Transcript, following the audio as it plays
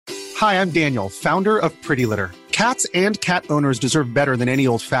Hi, I'm Daniel, founder of Pretty Litter. Cats and cat owners deserve better than any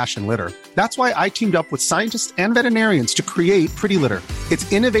old-fashioned litter. That's why I teamed up with scientists and veterinarians to create Pretty Litter.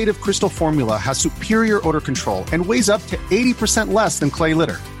 Its innovative crystal formula has superior odor control and weighs up to 80% less than clay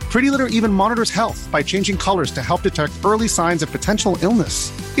litter. Pretty Litter even monitors health by changing colors to help detect early signs of potential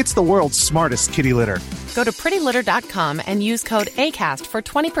illness. It's the world's smartest kitty litter. Go to prettylitter.com and use code ACAST for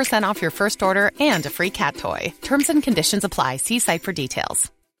 20% off your first order and a free cat toy. Terms and conditions apply. See site for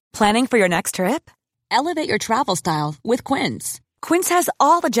details. Planning for your next trip? Elevate your travel style with Quince. Quince has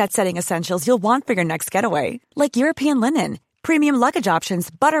all the jet-setting essentials you'll want for your next getaway, like European linen, premium luggage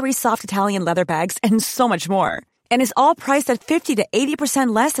options, buttery soft Italian leather bags, and so much more. And is all priced at 50 to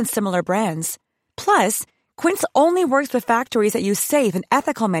 80% less than similar brands. Plus, Quince only works with factories that use safe and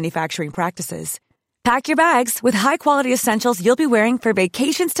ethical manufacturing practices. Pack your bags with high-quality essentials you'll be wearing for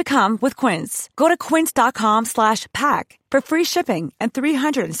vacations to come with Quince. Go to quince.com/pack for free shipping and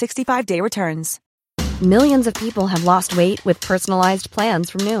 365-day returns. Millions of people have lost weight with personalized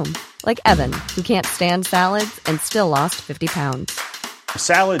plans from Noom. Like Evan, who can't stand salads and still lost 50 pounds.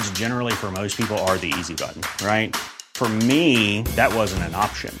 Salads generally for most people are the easy button, right? For me, that wasn't an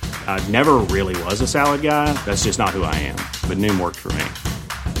option. I never really was a salad guy. That's just not who I am. But Noom worked for me.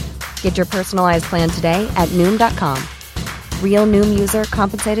 Get your personalized plan today at Noom.com. Real Noom user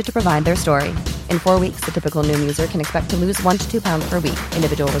compensated to provide their story. In 4 weeks, the typical Noom user can expect to lose 1 to 2 pounds per week.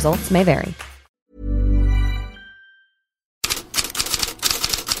 Individual results may vary.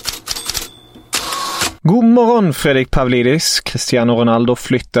 God morgon Fredrik Pavlidis. Cristiano Ronaldo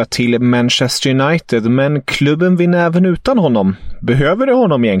flyttar till Manchester United, men klubben vinner även utan honom. Behöver det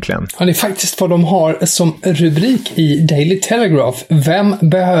honom egentligen? Ja, det är faktiskt vad de har som rubrik i Daily Telegraph. Vem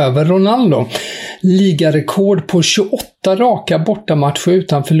behöver Ronaldo? Ligarekord på 28 raka bortamatcher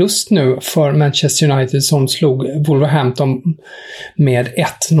utan förlust nu för Manchester United som slog Wolverhampton med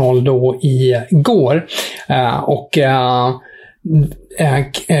 1-0 då igår.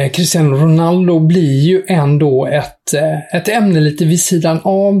 Cristiano Ronaldo blir ju ändå ett ämne lite vid sidan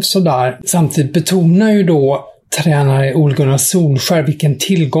av sådär. Samtidigt betonar ju då tränare Ole Gunnar Solskjær vilken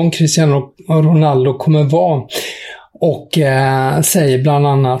tillgång Cristiano Ronaldo kommer vara. Och säger bland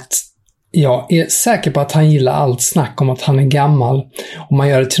annat: jag är säker på att han gillar allt snack om att han är gammal. Om man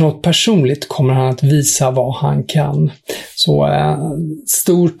gör det till något personligt kommer han att visa vad han kan. Så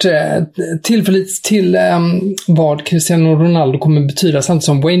stort tillförlit till vad Cristiano Ronaldo kommer betyda. Samtidigt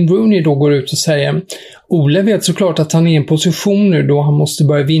som Wayne Rooney då går ut och säger: Ole vet såklart att han är i en position nu då han måste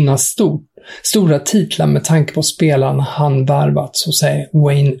börja vinna stora titlar med tanke på spelarna han värvat. Så säger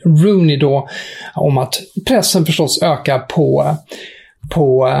Wayne Rooney då om att pressen förstås ökar på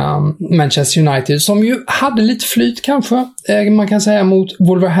Manchester United som ju hade lite flyt kanske man kan säga mot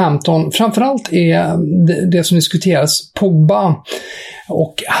Wolverhampton. Framförallt är det som diskuteras Pogba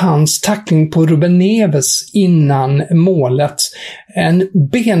och hans tackling på Ruben Neves innan målet. En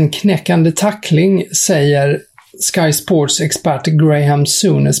benknäckande tackling, säger Sky Sports expert Graham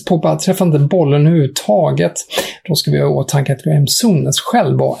Souness. Pogba träffade inte bollen överhuvudtaget. Då ska vi ha i åtanke att Graham Souness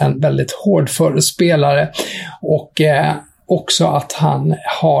själv var en väldigt hårdför spelare och också att han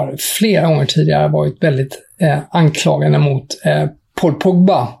har flera gånger tidigare varit väldigt anklagande mot Paul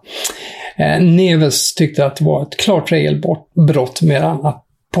Pogba. Neves tyckte att det var ett klart regelbrott medan att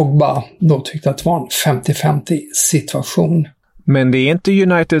Pogba då tyckte att det var en 50-50 situation. Men det är inte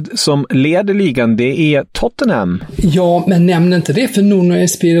United som leder ligan, det är Tottenham. Ja, men nämn inte det för Nuno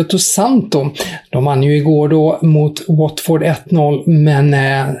Espirito Santo. De vann ju igår då mot Watford 1-0, men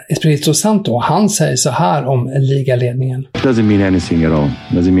Espirito Santo, han säger så här om ligaledningen. Doesn't mean anything at all.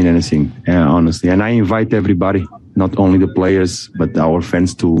 Doesn't mean anything, honestly. And I invite everybody, not only the players, but our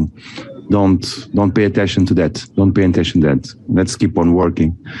fans to don't pay attention to that. Don't pay attention to that. Let's keep on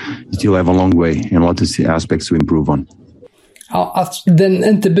working. You still have a long way and a lot of aspects to improve on. Ja, att den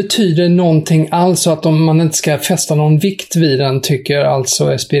inte betyder någonting alls och att man inte ska fästa någon vikt vid den, tycker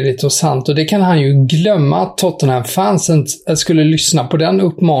alltså Espirito Santo. Det kan han ju glömma att Tottenham-fansen skulle lyssna på den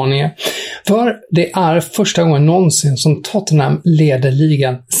uppmaningen. För det är första gången någonsin som Tottenham leder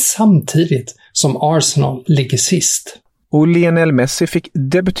ligan samtidigt som Arsenal ligger sist. Och Lionel Messi fick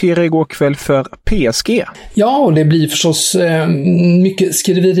debutera igår kväll för PSG. Ja, och det blir förstås mycket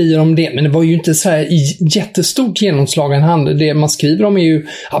skriverier om det. Men det var ju inte så här jättestort genomslag en hand. Det man skriver om är ju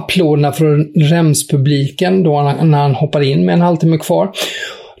applåderna från Reims-publiken då när han hoppar in med en halvtimme kvar.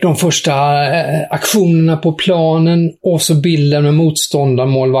 De första aktionerna på planen och så bilden med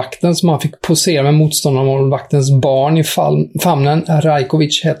motståndarmålvakten som han fick posera med motståndarmålvaktens barn i famnen.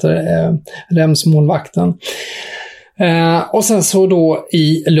 Rajkovic heter Reims-målvakten. Och sen så då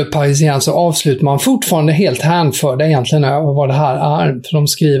i Le Parisien så avslutar man fortfarande helt hänförda egentligen över vad det här är. För de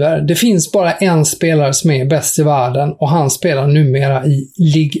skriver, det finns bara en spelare som är bäst i världen och han spelar numera i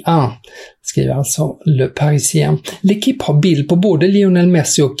Ligue 1. Skriver alltså Le Parisien. L'Equipe har bild på både Lionel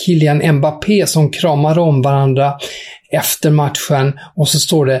Messi och Kylian Mbappé som kramar om varandra efter matchen och så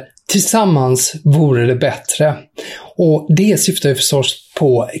står det tillsammans vore det bättre. Och det syftar ju förstås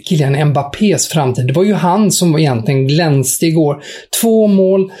på Kylian Mbappés framtid. Det var ju han som egentligen glänste igår. 2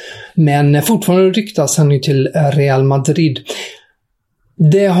 mål, men fortfarande ryktas han ju till Real Madrid.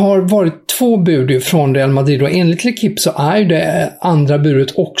 Det har varit 2 bud från Real Madrid och enligt L'Equipe så är ju det andra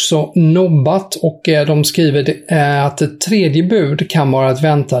budet också nobbat och de skriver att ett tredje bud kan vara att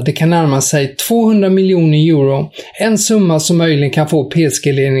vänta. Det kan närma sig 200 miljoner euro, en summa som möjligen kan få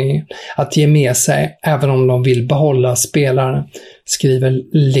PSG-ledningen att ge med sig även om de vill behålla spelaren, skriver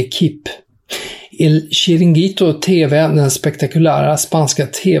L'Equipe. El Chiringuito TV, den spektakulära spanska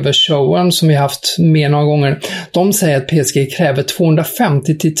tv-showen som vi haft med några gånger, de säger att PSG kräver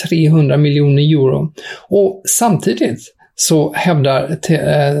 250 till 300 miljoner euro. Och samtidigt så hävdar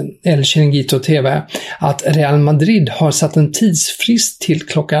El Chiringuito TV att Real Madrid har satt en tidsfrist till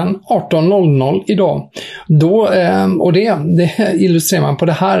klockan 18.00 idag. Då, och det illustrerar man på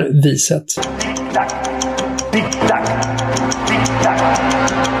det här viset.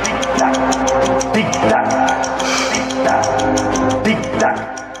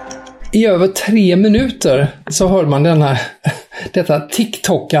 I över 3 minuter så hör man detta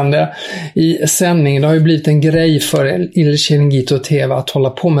TikTokande i sändningen. Det har ju blivit en grej för El Chiringuito TV att hålla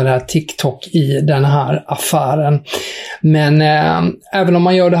på med det här TikTok i den här affären. Men även om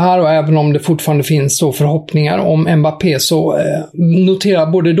man gör det här och även om det fortfarande finns så förhoppningar om Mbappé så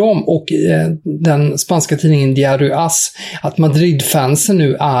noterar både de och den spanska tidningen Diario As att Madrid-fansen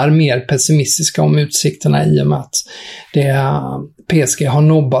nu är mer pessimistiska om utsikterna i och med att PSG har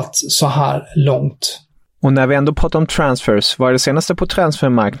nobbat så här långt. Och när vi ändå pratar om transfers, vad är det senaste på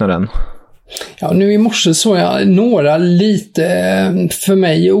transfermarknaden? Ja, nu i morse såg jag några lite för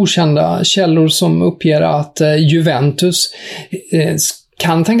mig okända källor som uppger att Juventus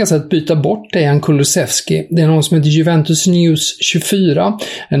kan tänka sig att byta bort Dejan Kulusevski. Det är någon som heter Juventus News 24,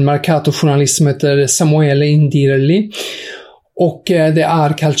 en Mercato-journalist som heter Samuele Indirli. Och det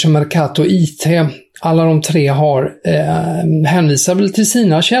är Calciomercato IT. Alla de 3 har hänvisar väl till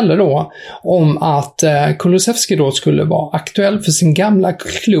sina källor då om att Kulusevski då skulle vara aktuell för sin gamla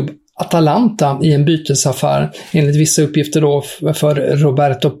klubb Atalanta i en bytesaffär, enligt vissa uppgifter då för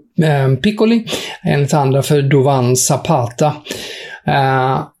Roberto Piccoli, enligt andra för Duvan Zapata.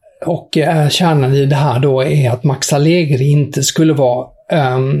 Och kärnan i det här då är att Max Allegri inte skulle vara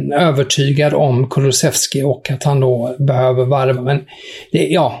övertygad om Kulusevski och att han då behöver varva. Men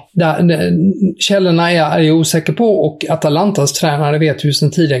källorna är jag osäker på och Atalantas tränare vet ju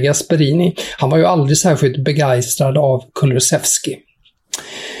sen tidigare Gasperini. Han var ju aldrig särskilt begeistrad av Kulusevski.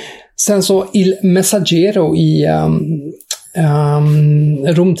 Sen så Il Messaggero i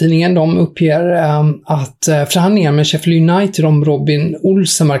Romtidningen, de uppger att förhandlingar med Sheffield United om Robin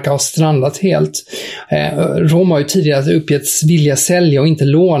Olsen verkar ha strandat helt. Rom har ju tidigare uppgetts vilja sälja och inte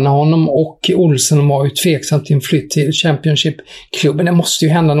låna honom och Olsen var ju tveksamt till en flytt till Championship-klubben. Det måste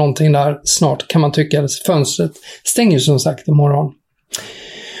ju hända någonting där snart kan man tycka. Fönstret stänger som sagt imorgon.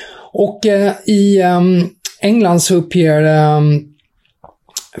 Och i England så uppger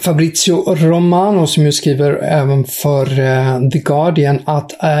Fabrizio Romano, som ju skriver även för The Guardian,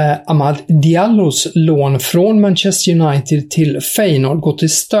 att Amad Diallos lån från Manchester United till Feyenoord gått i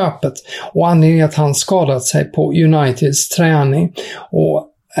stöpet och anledningen att han skadat sig på Uniteds träning. Och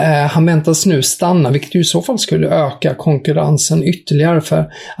han väntas nu stanna, vilket i så fall skulle öka konkurrensen ytterligare för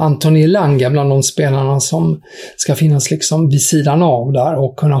Anthony Elanga bland de spelarna som ska finnas liksom vid sidan av där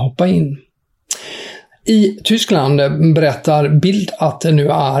och kunna hoppa in. I Tyskland berättar Bild att det nu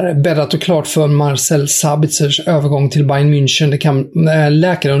är bäddat och klart för Marcel Sabitzers övergång till Bayern München. Det kan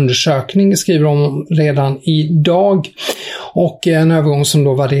läkarundersökning skriver de redan idag. Och en övergång som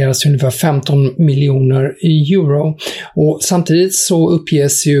då värderas till ungefär 15 miljoner euro. Och samtidigt så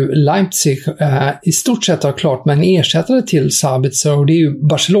uppges ju Leipzig i stort sett ha klart med en ersättare till Sabitzer, och det är ju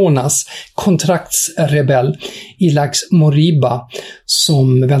Barcelonas kontraktsrebell Ilaix Moriba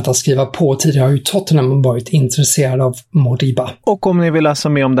som väntas skriva på. Tidigare har ju Tottenham varit intresserad av Moriba. Och om ni vill läsa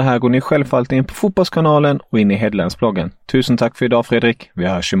mer om det här går ni självfallet in på Fotbollskanalen och in i Headlands-bloggen. Tusen tack för idag, Fredrik. Vi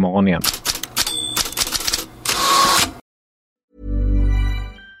hörs imorgon igen.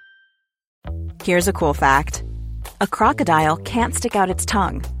 Here's a cool fact. A crocodile can't stick out its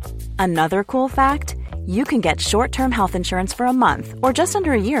tongue. Another cool fact, you can get short-term health insurance for a month or just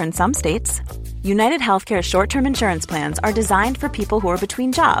under a year in some states. United Healthcare short-term insurance plans are designed for people who are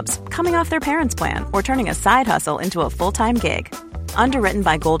between jobs, coming off their parents' plan, or turning a side hustle into a full-time gig. Underwritten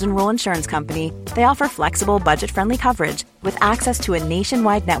by Golden Rule Insurance Company, they offer flexible, budget-friendly coverage with access to a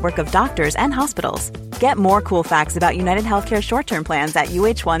nationwide network of doctors and hospitals. Get more cool facts about United Healthcare short-term plans at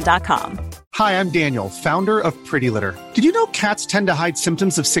uh1.com. Hi, I'm Daniel, founder of Pretty Litter. Did you know cats tend to hide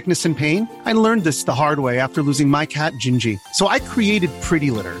symptoms of sickness and pain? I learned this the hard way after losing my cat, Gingy. So I created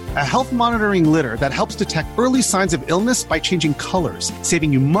Pretty Litter, a health monitoring litter that helps detect early signs of illness by changing colors,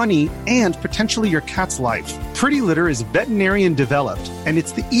 saving you money and potentially your cat's life. Pretty Litter is veterinarian developed, and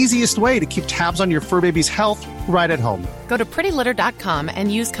it's the easiest way to keep tabs on your fur baby's health right at home. Go to prettylitter.com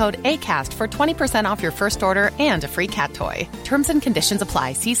and use code ACAST for 20% off your first order and a free cat toy. Terms and conditions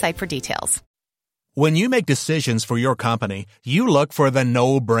apply. See site for details. When you make decisions for your company, you look for the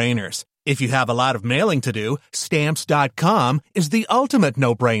no-brainers. If you have a lot of mailing to do, Stamps.com is the ultimate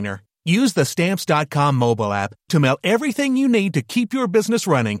no-brainer. Use the Stamps.com mobile app to mail everything you need to keep your business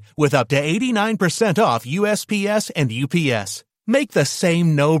running with up to 89% off USPS and UPS. Make the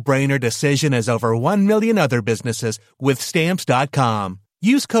same no-brainer decision as over 1 million other businesses with Stamps.com.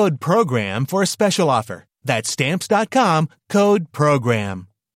 Use code PROGRAM for a special offer. That's Stamps.com, code PROGRAM.